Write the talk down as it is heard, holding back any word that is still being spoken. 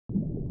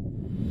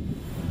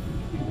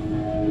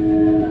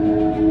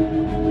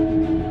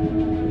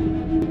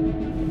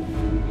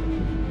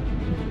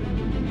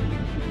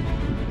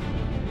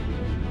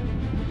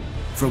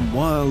From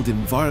Wild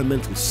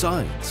Environmental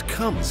Science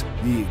comes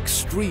the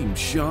Extreme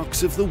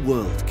Sharks of the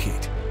World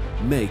kit.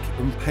 Make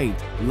and paint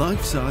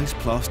life-size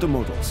plaster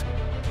models.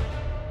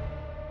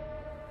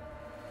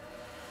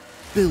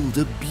 Build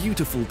a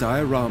beautiful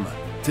diorama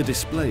to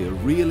display a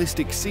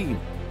realistic scene.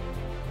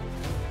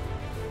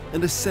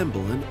 And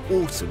assemble an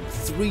awesome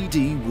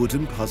 3D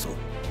wooden puzzle.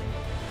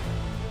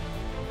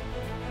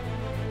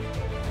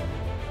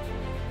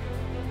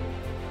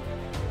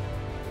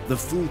 The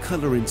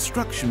full-colour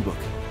instruction book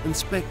and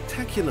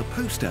spectacular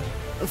poster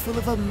are full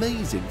of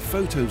amazing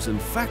photos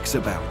and facts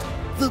about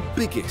the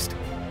biggest,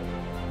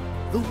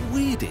 the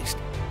weirdest,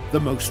 the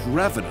most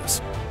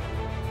ravenous,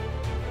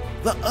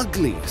 the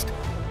ugliest,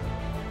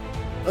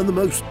 and the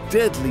most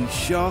deadly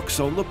sharks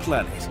on the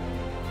planet.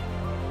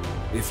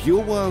 If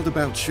you're wild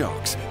about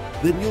sharks,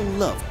 then you'll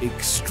love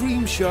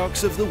Extreme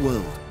Sharks of the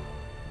World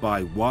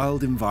by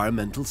Wild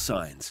Environmental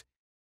Science.